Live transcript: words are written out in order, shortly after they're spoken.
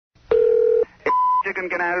Chicken,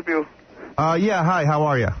 can I help you? Yeah, hi, how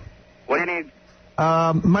are you? What do you need?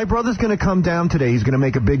 My brother's gonna come down today. He's gonna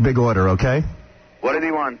make a big order, okay? What does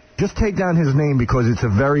he want? Just take down his name because it's a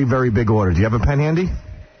very big order. Do you have a pen handy?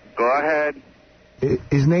 Go ahead.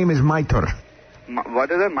 His name is Maitur. What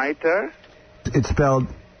is it, Maitur? It's spelled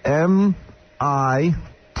M-I-T-U-R,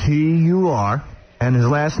 and his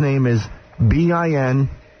last name is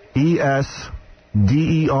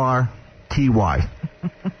B-I-N-E-S-D-E-R-T-Y.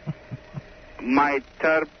 My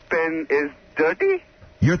turban is dirty?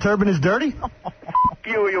 Your turban is dirty?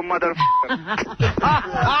 You mother...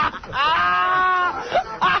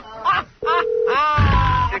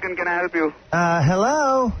 Chicken, can I help you?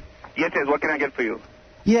 Hello? Yes, what can I get for you?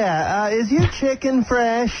 Yeah, is your chicken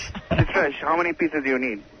fresh? It's fresh. How many pieces do you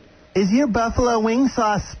need? Is your buffalo wing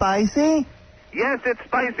sauce spicy? Yes, it's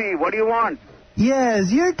spicy. What do you want? Yeah,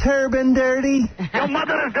 is your turban dirty? Your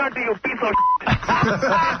mother is dirty, you piece of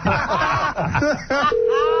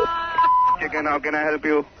Chicken, how can I help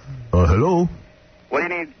you? Hello? What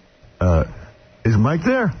do you need? Is Mike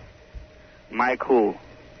there? Mike who?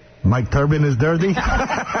 Mike Turban is dirty? Your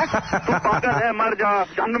mother is done.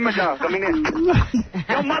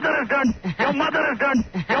 Your mother is done. Your mother is done.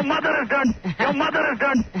 Your mother is done. Your mother is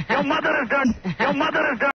done. Your mother is done. Your mother is done.